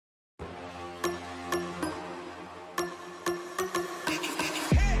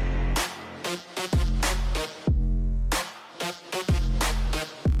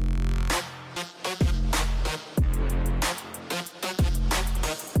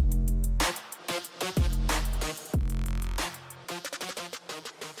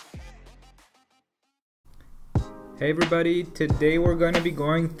Hey everybody, today we're going to be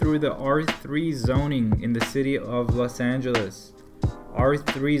going through the R3 zoning in the city of Los Angeles.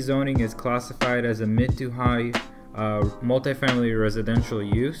 R3 zoning is classified as a mid to high multifamily residential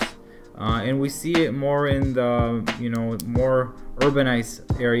use, and we see it more in the more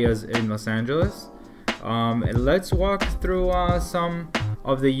urbanized areas in Los Angeles. And let's walk through some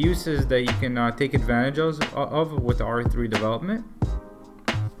of the uses that you can take advantage of with the R3 development.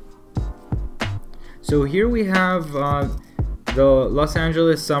 So here we have the Los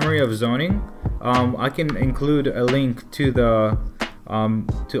Angeles summary of zoning. I can include a link to the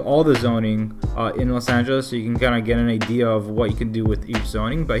to all the zoning in Los Angeles, so you can kind of get an idea of what you can do with each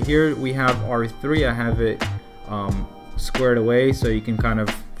zoning. But here we have R3. I have it squared away so you can kind of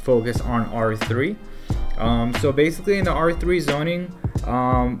focus on R3. So basically in the R3 zoning,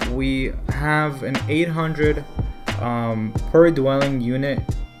 we have an 800 per dwelling unit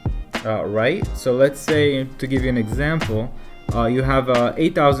right. So let's say, to give you an example, you have a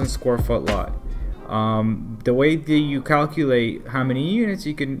 8,000 square foot lot. The way that you calculate how many units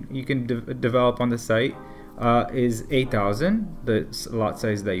you can develop on the site is 8,000, the lot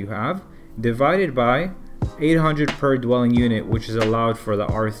size that you have, divided by 800 per dwelling unit, which is allowed for the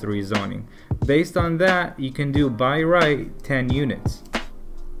R3 zoning. Based on that, you can do by right 10 units.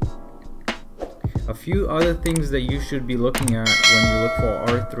 A few other things that you should be looking at when you look for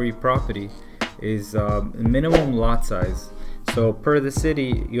R3 property is minimum lot size. So per the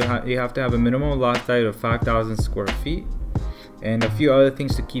city, you have to have a minimum lot size of 5,000 square feet, and a few other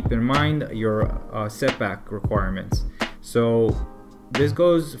things to keep in mind: your setback requirements. So this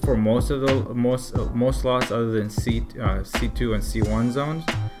goes for most of the most lots other than C2 and C1 zones.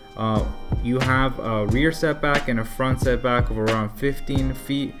 You have a rear setback and a front setback of around 15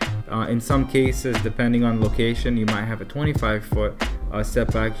 feet. In some cases, depending on location, you might have a 25-foot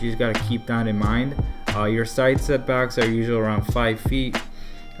setback. You just got to keep that in mind. Your side setbacks are usually around 5 feet.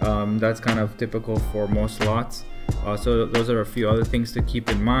 That's kind of typical for most lots. So those are a few other things to keep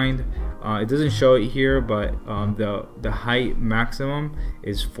in mind. It doesn't show it here, but the height maximum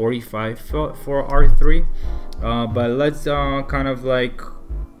is 45 foot for R3. But let's kind of like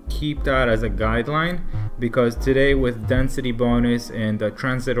keep that as a guideline, because today with density bonus and the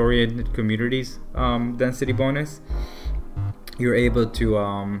transit oriented communities density bonus, you're able to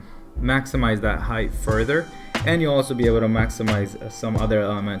maximize that height further, and you'll also be able to maximize some other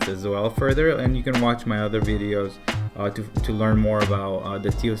elements as well further. And you can watch my other videos to learn more about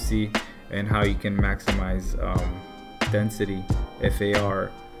the TOC and how you can maximize density,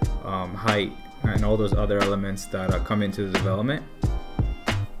 FAR, height, and all those other elements that come into the development.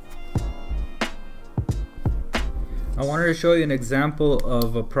 I wanted to show you an example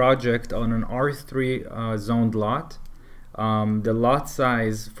of a project on an R3 zoned lot. The lot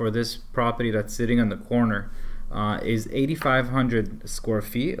size for this property that's sitting on the corner is 8,500 square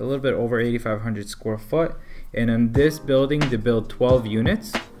feet, a little bit over 8,500 square foot. And in this building, they build 12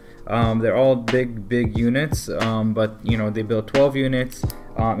 units. They're all big units, but they build 12 units.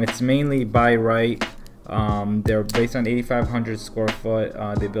 It's mainly by right. They're based on 8,500 square foot.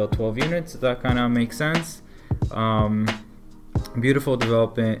 They build 12 units. That kind of makes sense. Beautiful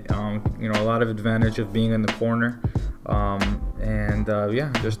development. A lot of advantage of being in the corner.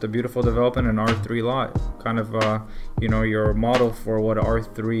 Yeah, just a beautiful development, an R3 lot, kind of your model for what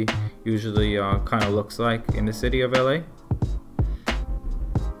R3 usually kind of looks like in the city of LA.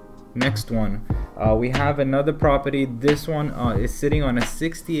 Next one, we have another property. This one is sitting on a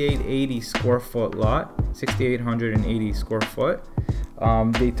 6,880 square foot lot, 6,880 square foot.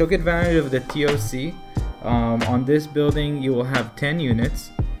 They took advantage of the TOC. On this building, you will have 10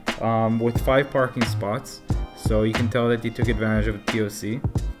 units with 5 parking spots. So you can tell that they took advantage of TOC.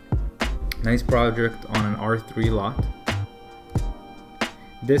 Nice project on an R3 lot.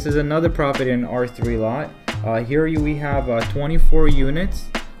 This is another property in an R3 lot. Here we have 24 units,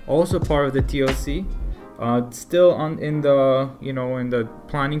 also part of the TOC. Still in the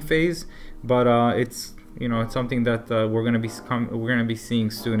planning phase, but it's something that we're gonna be seeing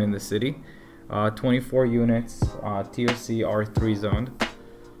soon in the city. 24 units, TOC R3 zoned.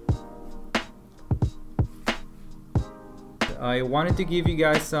 I wanted to give you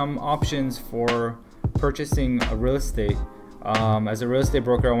guys some options for purchasing a real estate. As a real estate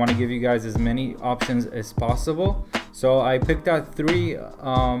broker, I want to give you guys as many options as possible. So I picked out 3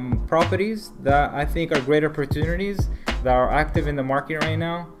 properties that I think are great opportunities that are active in the market right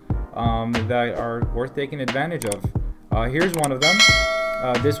now, that are worth taking advantage of. Here's one of them.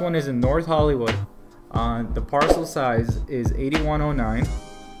 This one is in North Hollywood. The parcel size is 8109,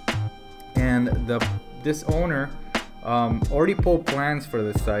 and this owner already pulled plans for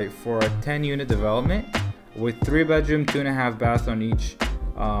the site for a 10-unit development. with 3-bedroom, 2.5 bath on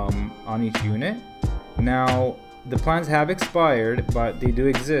each unit. Now the plans have expired, but they do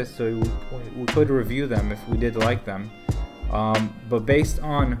exist, so we could review them if we did like them. But based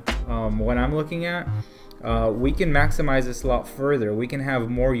on what I'm looking at, we can maximize this lot further. We can have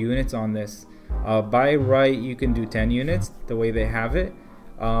more units on this. By right, you can do 10 units the way they have it.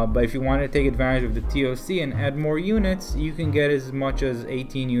 But if you want to take advantage of the TOC and add more units, you can get as much as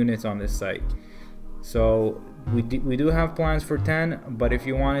 18 units on this site. So we do have plans for 10, but if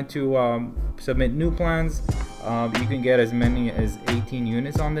you wanted to submit new plans, you can get as many as 18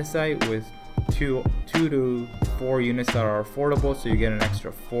 units on this site with 2 to 4 units that are affordable, so you get an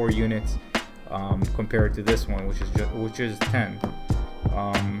extra 4 units compared to this one, which is 10.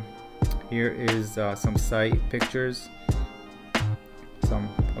 Here is some site pictures, some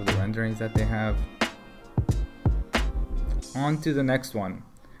of the renderings that they have. On to the next one.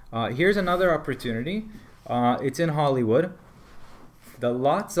 Here's another opportunity. It's in Hollywood. The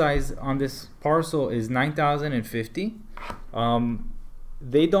lot size on this parcel is 9,050.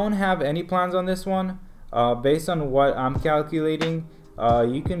 They don't have any plans on this one. Based on what I'm calculating,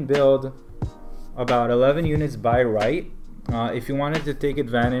 you can build about 11 units by right. If you wanted to take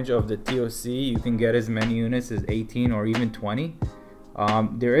advantage of the TOC, you can get as many units as 18 or even 20.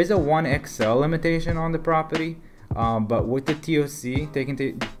 There is a 1XL limitation on the property, but with the TOC,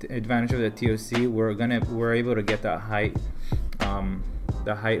 taking advantage of the TOC, we're able to get that height,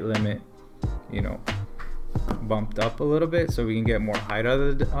 the height limit, you know, bumped up a little bit, so we can get more height out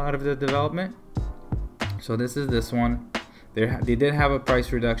of the development. So this is this one. They did have a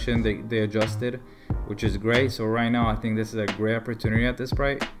price reduction. They adjusted, which is great. So right now, I think this is a great opportunity at this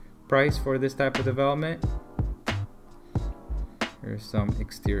price for this type of development. Here's some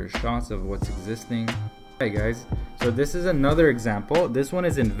exterior shots of what's existing. Hey guys, so this is another example. This one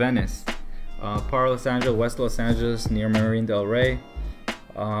is in Venice, part of Los Angeles, West Los Angeles, near Marina del Rey.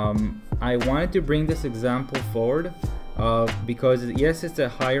 I wanted to bring this example forward because yes, it's a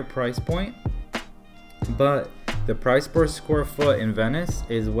higher price point, but the price per square foot in Venice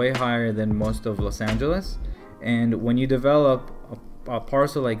is way higher than most of Los Angeles. And when you develop a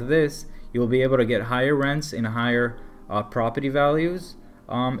parcel like this, you'll be able to get higher rents and higher property values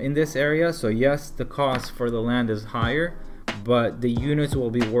in this area. So yes, the cost for the land is higher, but the units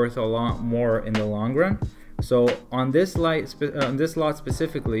will be worth a lot more in the long run. So on this lot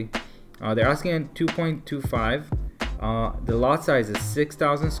specifically, they're asking at 2.25. The lot size is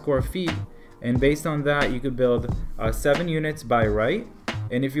 6,000 square feet, and based on that, you could build 7 units by right.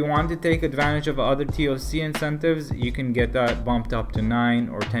 And if you want to take advantage of other TOC incentives, you can get that bumped up to 9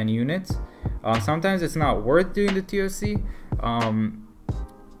 or 10 units. Sometimes it's not worth doing the TOC.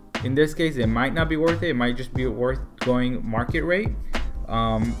 In this case, it might not be worth it. It might just be worth going market rate.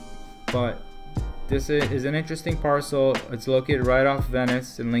 But this is an interesting parcel. It's located right off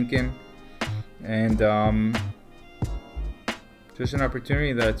Venice in Lincoln, and just an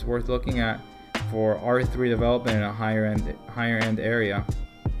opportunity that's worth looking at for R3 development in a higher end area.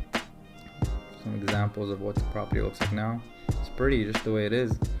 Some examples of what the property looks like now. It's pretty just the way it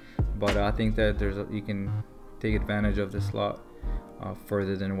is, but I think that you can take advantage of this lot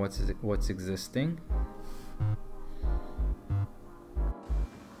further than what's existing.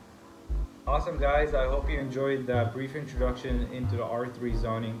 Awesome guys, I hope you enjoyed that brief introduction into the R3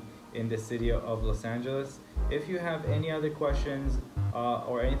 zoning in the city of Los Angeles. If you have any other questions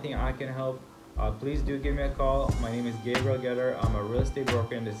or anything I can help, please do give me a call. My name is Gabriel Getter. I'm a real estate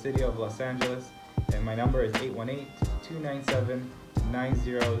broker in the city of Los Angeles, and my number is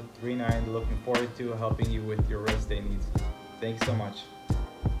 818-297-9039. Looking forward to helping you with your real estate needs. Thanks so much.